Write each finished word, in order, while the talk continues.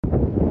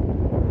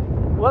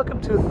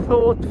Welcome to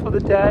Thought for the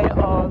Day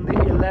on the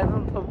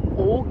 11th of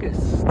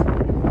August.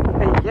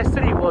 Hey,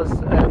 yesterday was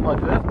my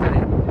birthday.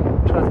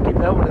 Try to keep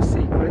that one a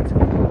secret.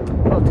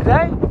 Well,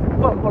 today,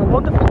 what a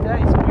wonderful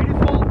day. It's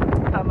beautiful.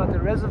 I'm at the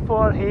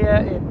reservoir here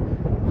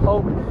in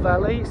Hope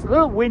Valley. It's a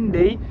little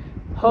windy.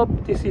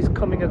 Hope this is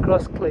coming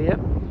across clear.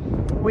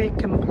 We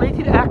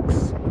completed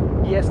Acts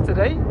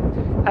yesterday,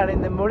 and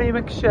in the Murray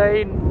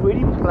McShane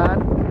reading plan,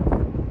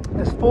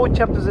 there's 4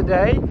 chapters a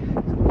day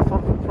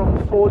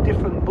from 4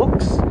 different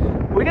books.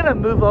 We're going to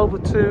move over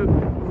to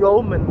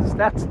Romans.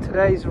 That's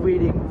today's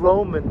reading,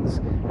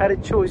 Romans. I had a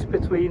choice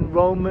between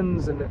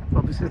Romans and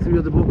obviously 3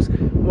 other books,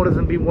 one of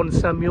them being 1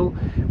 Samuel.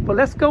 But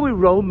let's go with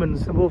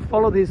Romans, and we'll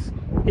follow this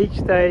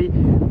each day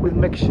with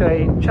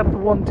McShane. Chapter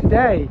 1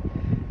 today.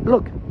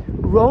 Look,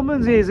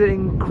 Romans is an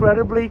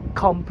incredibly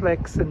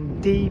complex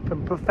and deep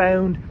and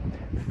profound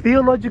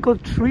theological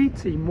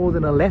treatise, more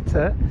than a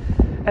letter.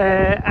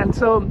 And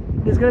so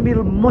there's going to be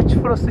much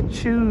for us to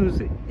choose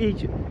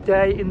each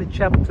day in the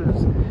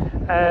chapters.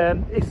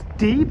 It's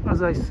deep,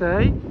 as I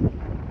say.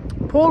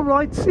 Paul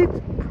writes it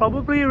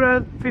probably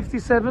around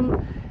 57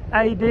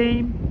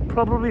 AD,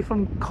 probably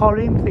from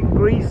Corinth in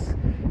Greece.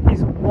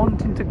 He's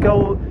wanting to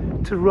go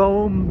to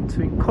Rome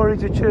to encourage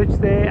the church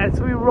there, and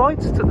so he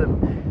writes to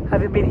them,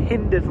 having been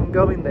hindered from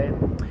going there.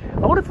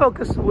 I want to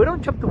focus, we're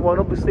on chapter 1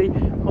 obviously, I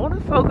want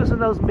to focus on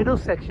those middle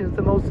sections,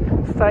 the most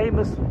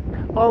famous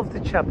of the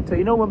chapter.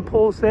 You know, when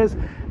Paul says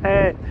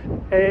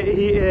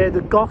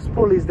the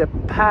gospel is the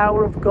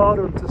power of God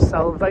unto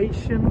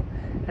salvation,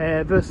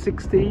 verse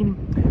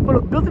 16. Well,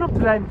 look, building up to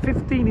that in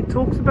 15, he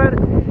talks about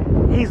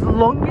he's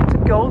longing to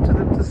go to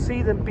them, to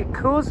see them,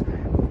 because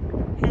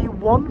he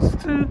wants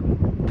to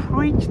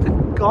preach the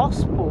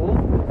gospel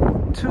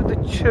to the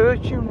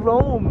church in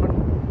Rome.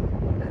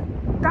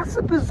 That's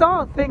a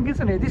bizarre thing,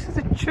 isn't it? This is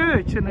a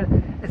church,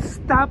 an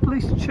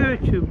established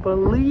church who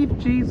believe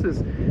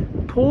Jesus.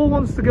 Paul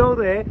wants to go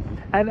there,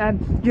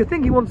 and you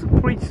think he wants to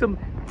preach some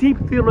deep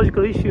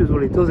theological issues.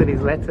 Well, he does in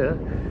his letter.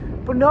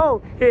 But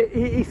no,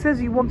 he says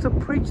he wants to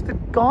preach the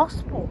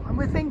gospel. And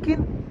we're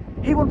thinking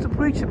he wants to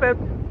preach about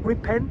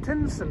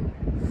repentance and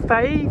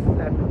faith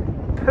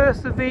and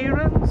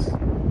perseverance.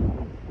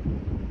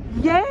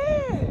 Yeah,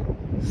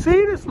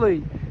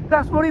 seriously,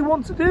 that's what he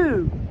wants to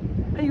do.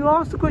 And you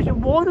ask the question,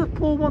 why does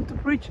Paul want to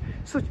preach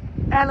such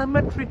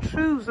elementary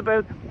truths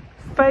about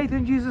faith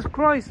in Jesus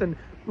Christ and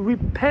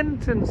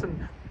repentance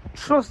and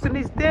trust in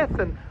his death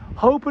and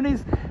hope in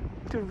his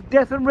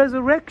death and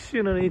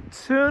resurrection and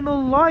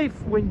eternal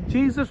life when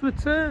Jesus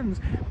returns?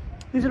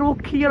 These are all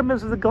key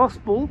elements of the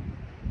gospel.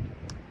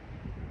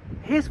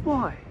 Here's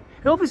why.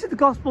 And obviously the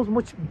gospel is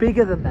much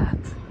bigger than that.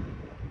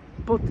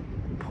 But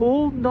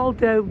Paul no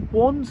doubt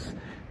wants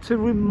to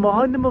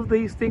remind them of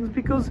these things,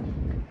 because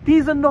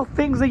these are not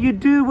things that you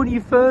do when you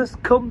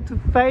first come to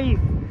faith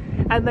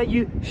and that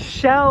you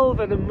shelve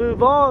and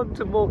move on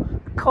to more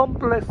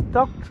complex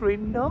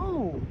doctrine.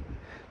 No.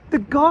 The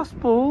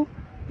gospel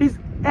is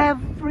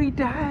every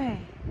day.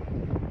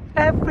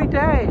 Every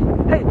day.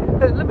 Hey,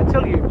 let me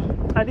tell you,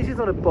 and this is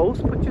not a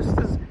boast, but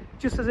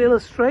just as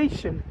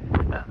illustration,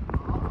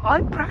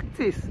 I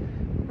practice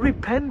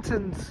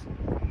repentance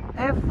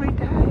every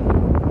day,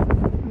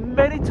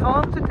 many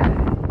times a day,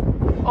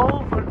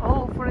 over and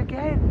over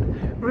again.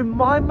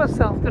 Remind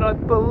myself that I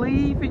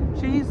believe in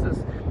Jesus,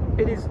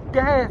 in his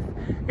death,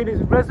 in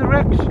his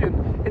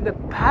resurrection, in the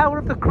power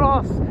of the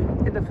cross,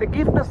 in the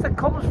forgiveness that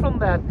comes from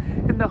that,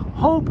 in the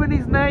hope in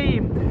his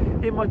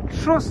name, in my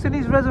trust in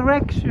his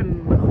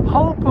resurrection,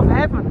 hope of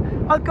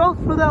heaven. I go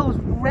through those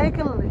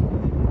regularly.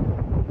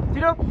 Do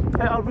you know,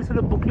 I've written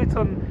a booklet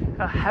on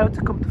how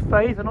to come to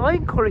faith, and I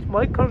encourage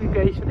my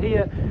congregation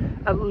here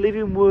at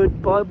Living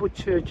Word Bible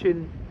Church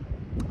in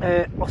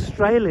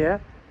Australia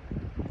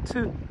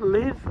to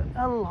live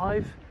a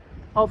life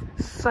of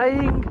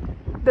saying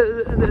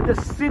the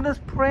sinner's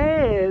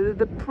prayer,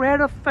 the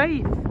prayer of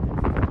faith,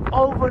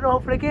 over and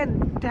over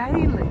again,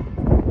 daily.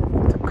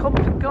 To come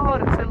to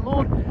God and say,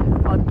 Lord,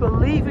 I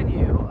believe in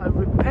you, I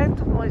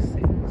repent of my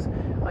sins,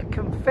 I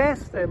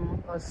confess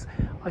them,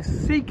 I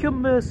seek your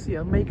mercy,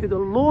 I make you the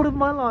Lord of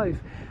my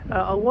life,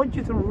 I want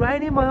you to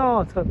reign in my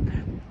heart,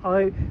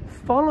 I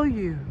follow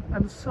you,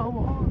 and so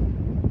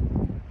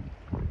on.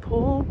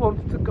 Paul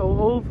wants to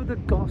go over the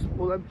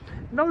gospel, and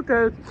no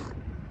doubt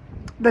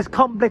there's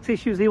complex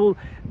issues he will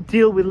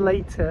deal with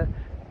later,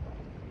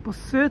 but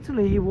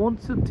certainly he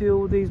wants to deal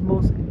with these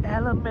most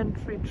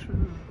elementary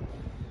truths.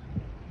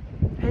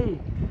 Hey,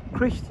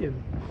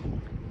 Christian,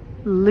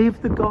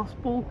 live the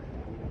gospel,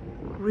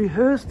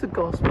 rehearse the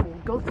gospel,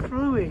 go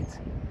through it,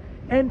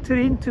 enter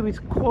into its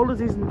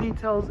qualities and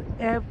details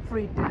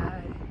every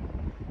day.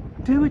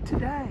 Do it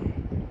today.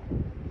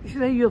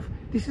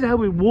 This is how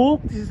we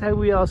walk, this is how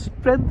we are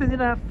strengthened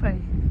in our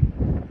faith.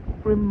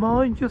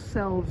 Remind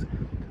yourselves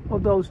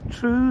of those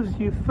truths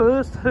you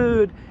first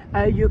heard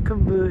at your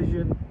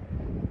conversion.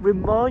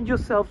 Remind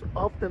yourselves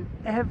of them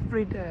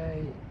every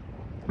day.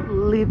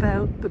 Live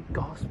out the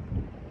gospel.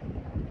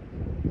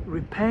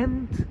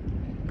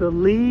 Repent,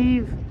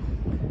 believe,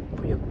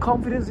 put your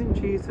confidence in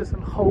Jesus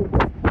and hope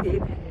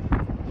in him.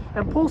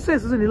 And Paul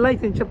says this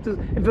later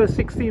in verse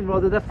 16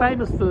 rather, the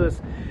famous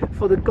verse,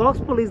 for the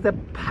gospel is the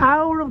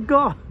power of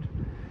God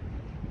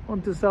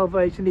unto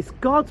salvation. It's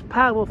God's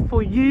power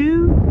for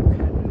you,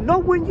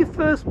 not when you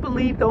first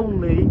believed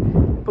only,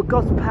 but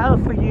God's power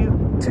for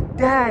you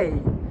today,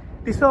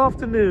 this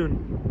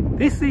afternoon,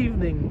 this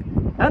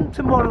evening, and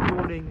tomorrow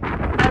morning,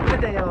 and the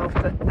day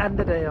after, and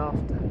the day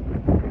after.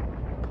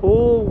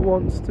 Paul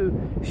wants to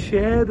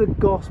share the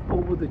gospel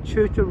with the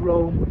Church of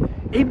Rome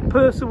in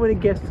person when he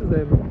gets to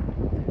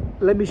them.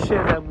 Let me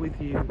share that with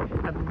you,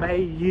 and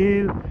may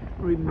you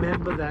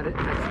remember that as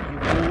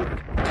you walk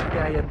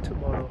today and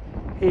tomorrow.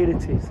 Here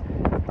it is.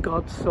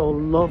 God so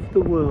loved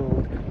the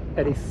world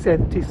that he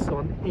sent his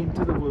Son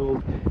into the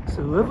world,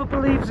 so whoever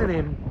believes in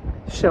him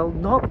shall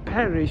not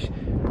perish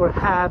but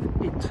have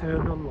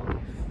eternal life.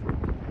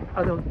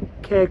 I don't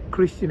care,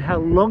 Christian, how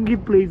long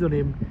you've believed on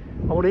him.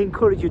 I want to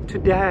encourage you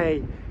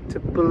today to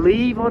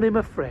believe on him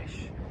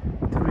afresh,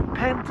 to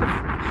repent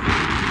afresh,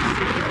 to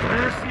seek his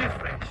mercy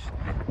afresh,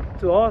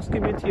 to ask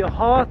him into your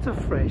heart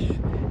afresh,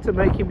 to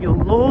make him your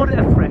Lord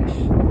afresh,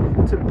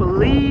 to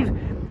believe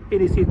in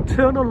his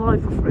eternal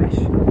life afresh,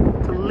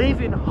 to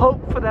live in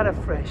hope for that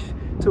afresh,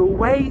 to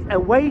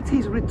await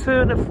his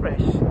return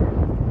afresh,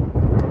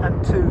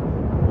 and to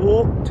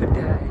walk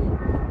today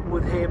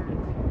with him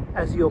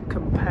as your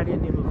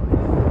companion in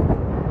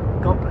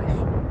life. God bless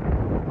you.